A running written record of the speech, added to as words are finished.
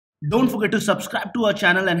Don't forget to subscribe to our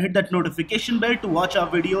channel and hit that notification bell to watch our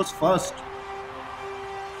videos first.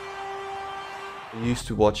 I used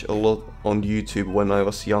to watch a lot on YouTube when I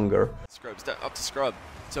was younger. Scrub, step up to Scrub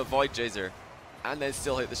to avoid Jhzer. And then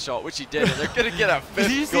still hit the shot, which he did, and they're going to get a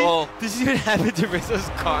fifth goal. Did you see what happened to Rizzo's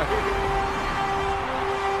car?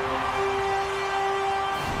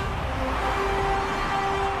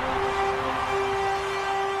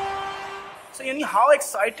 So, Yani, how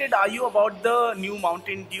excited are you about the new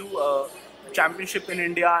Mountain Dew championship in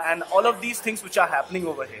India and all of these things which are happening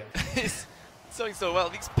over here? He's doing so well.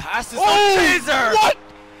 These passes Oh, from Jhzer! what?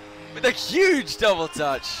 With a huge double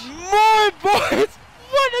touch. My boys!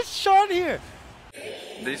 What a shot here!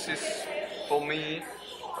 This is, for me,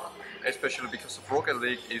 especially because of Rocket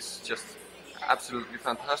League, is just absolutely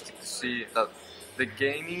fantastic to see that the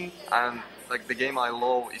gaming and like the game I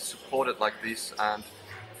love is supported like this, and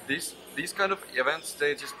these kind of events,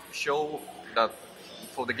 they just show that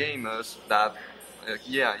for the gamers that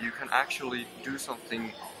yeah, you can actually do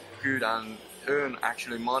something good and earn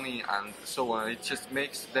actually money and so on. It just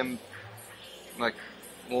makes them like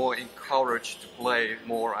more encouraged to play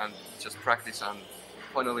more and just practice and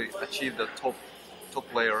finally achieve the top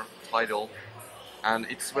player title. And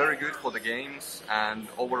it's very good for the games, and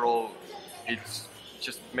overall it's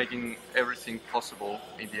just making everything possible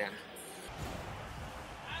in the end.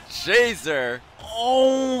 Jhzer!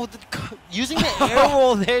 Oh, using the air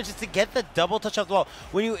roll there just to get the double touch off the wall.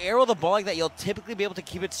 When you air roll the ball like that, you'll typically be able to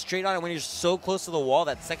keep it straight on, and when you're so close to the wall,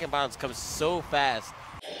 that second bounce comes so fast.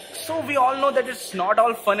 So we all know that it's not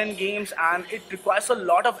all fun and games, and it requires a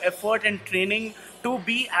lot of effort and training to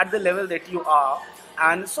be at the level that you are.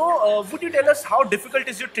 And so would you tell us how difficult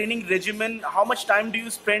is your training regimen? How much time do you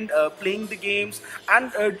spend playing the games?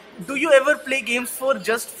 And do you ever play games for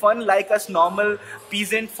just fun like us normal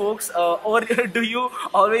peasant folks? Or do you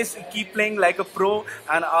always keep playing like a pro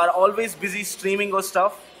and are always busy streaming or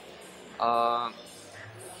stuff?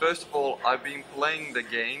 First of all, I've been playing the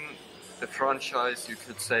game, the franchise, you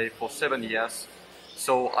could say, for 7 years.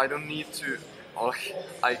 So I don't need to, or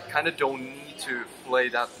I kind of don't need to play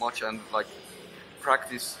that much and like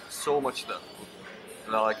practice so much that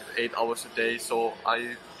like 8 hours a day. So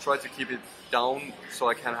I try to keep it down so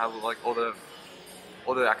I can have like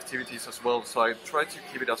other activities as well. So I try to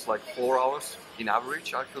keep it as like 4 hours in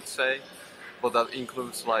average, I could say. But that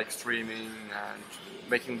includes like streaming and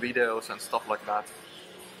making videos and stuff like that.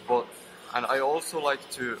 And I also like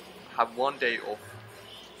to have 1 day off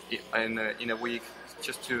in a week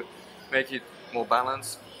just to make it more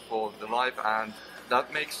balanced for the life, and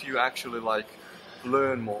that makes you actually like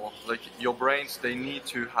learn more. Like your brains, they need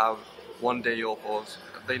to have 1 day off, or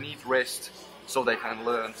they need rest so they can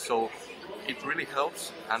learn. So it really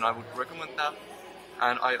helps, and I would recommend that.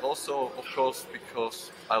 And I also, of course,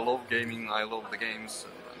 because I love gaming, I love the games,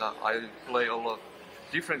 that I play a lot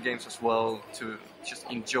different games as well to just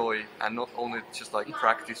enjoy and not only just like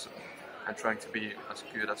practice and trying to be as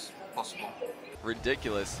good as possible.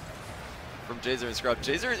 Ridiculous from Jhzer and Scrub.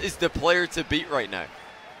 Jhzer is the player to beat right now.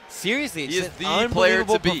 Seriously, He it's is an the player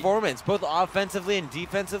unbelievable to beat. performance, both offensively and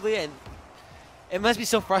defensively, and it must be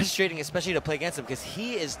so frustrating, especially to play against him, because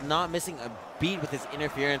he is not missing a beat with his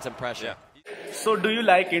interference and pressure. Yeah. So do you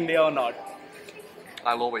like India or not?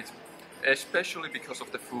 I love it, especially because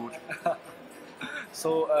of the food.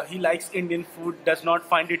 So he likes Indian food, does not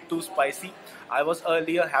find it too spicy. I was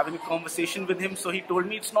earlier having a conversation with him, so he told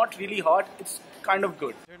me it's not really hot, it's kind of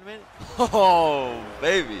good. Tournament? Oh,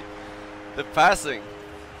 baby. The passing.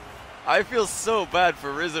 I feel so bad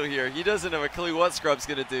for Rizzo here. He doesn't have a clue what Scrub's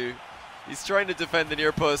going to do. He's trying to defend the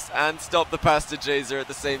near post and stop the pass to Jhzer at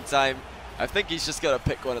the same time. I think he's just got to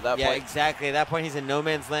pick one at that Yeah, point. exactly. At that point, he's in no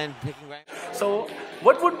man's land, picking right. So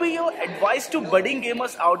what would be your advice to budding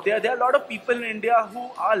gamers out there? There are a lot of people in India who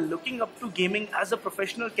are looking up to gaming as a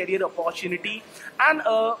professional career opportunity. And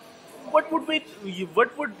what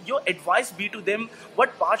would your advice be to them?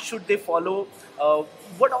 What path should they follow?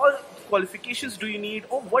 What all qualifications do you need?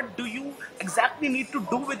 Or what do you exactly need to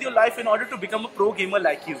do with your life in order to become a pro gamer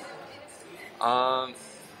like you?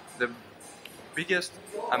 The biggest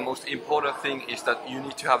and most important thing is that you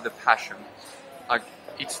need to have the passion. Like,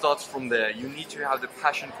 it starts from there. You need to have the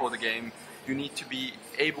passion for the game. You need to be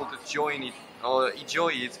able to join it or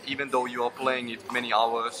enjoy it, even though you are playing it many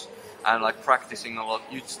hours and like practicing a lot.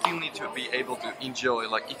 You still need to be able to enjoy.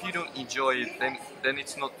 Like, if you don't enjoy it, then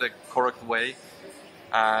it's not the correct way.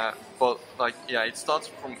 But like, yeah, it starts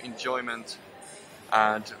from enjoyment,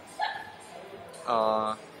 and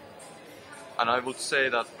I would say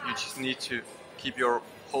that you just need to keep your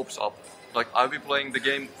hopes up. Like, I've been playing the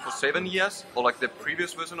game for 7 years, or like the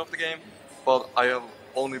previous version of the game, but I have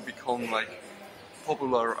only become like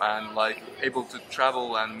popular and like able to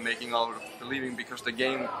travel and making out a living because the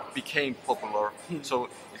game became popular. So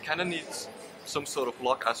it kind of needs some sort of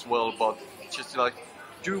luck as well, but just like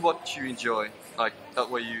do what you enjoy, like that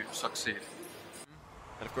way you succeed.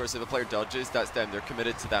 And of course, if a player dodges, that's them. They're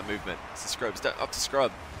committed to that movement. So Scrub's up to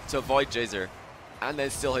Scrub to avoid Jhzer, and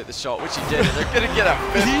then still hit the shot, which he did. And they're gonna get a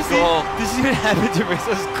fifth goal. This even happened to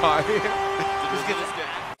Rizzo's car.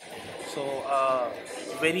 So,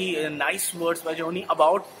 very nice words by Jony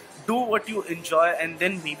about do what you enjoy, and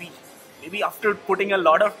then maybe after putting a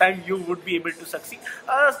lot of time, you would be able to succeed.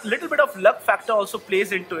 A little bit of luck factor also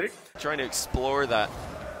plays into it. Trying to explore that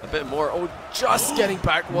a bit more. Oh, just getting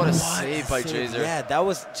back. What a save by Jhzer. Yeah, that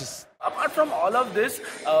was just... Apart from all of this,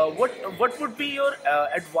 what would be your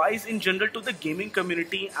advice in general to the gaming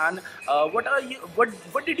community, and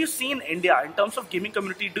what did you see in India in terms of gaming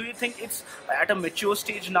community? Do you think it's at a mature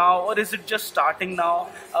stage now, or is it just starting now?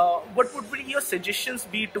 What would be your suggestions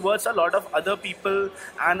be towards a lot of other people,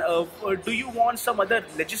 and do you want some other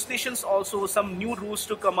legislations also, some new rules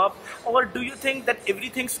to come up, or do you think that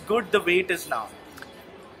everything's good the way it is now?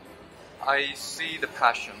 I see the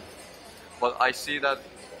passion, but I see that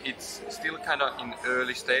it's still kind of in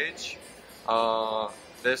early stage.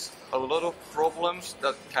 There's a lot of problems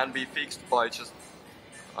that can be fixed by just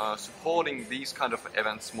supporting these kind of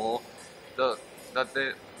events more. That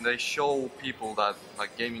they show people that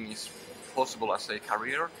like gaming is possible as a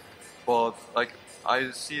career. But like I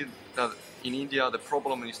see that in India the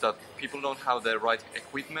problem is that people don't have the right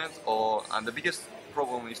equipment, and the biggest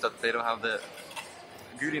problem is that they don't have the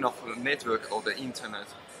good enough network or the internet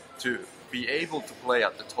to be able to play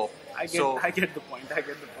at the top. I get the point.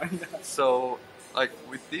 So, like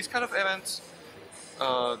with these kind of events,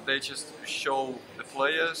 they just show the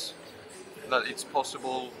players that it's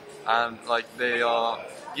possible, and like they are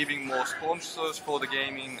giving more sponsors for the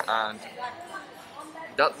gaming, and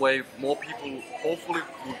that way more people hopefully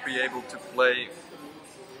would be able to play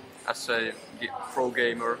as a pro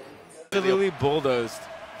gamer. Absolutely bulldozed.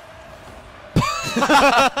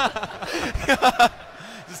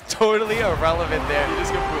 Just totally irrelevant there. You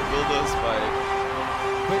just got bulldozed by.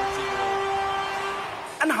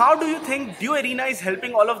 And how do you think Dew Arena is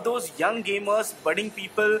helping all of those young gamers, budding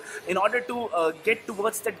people, in order to get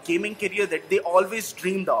towards that gaming career that they always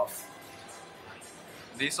dreamed of?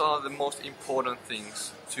 These are the most important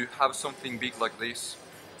things, to have something big like this,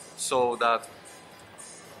 so that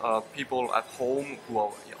people at home who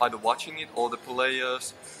are either watching it or the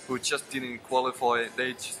players who just didn't qualify,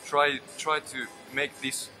 they just try to make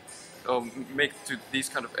this make to these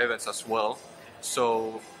kind of events as well.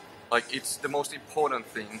 So like it's the most important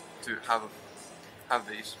thing to have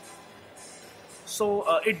these.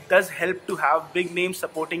 So it does help to have big names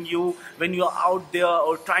supporting you when you're out there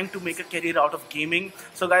or trying to make a career out of gaming.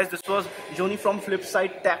 So guys, this was Jony from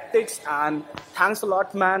Flipside Tactics, and thanks a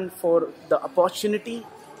lot, man, for the opportunity.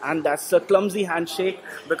 And that's a clumsy handshake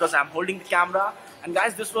because I'm holding the camera. And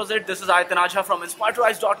guys, this was it. This is Jhzer from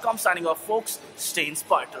InspiredToRise.com signing off, folks. Stay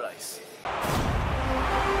inspired to rise.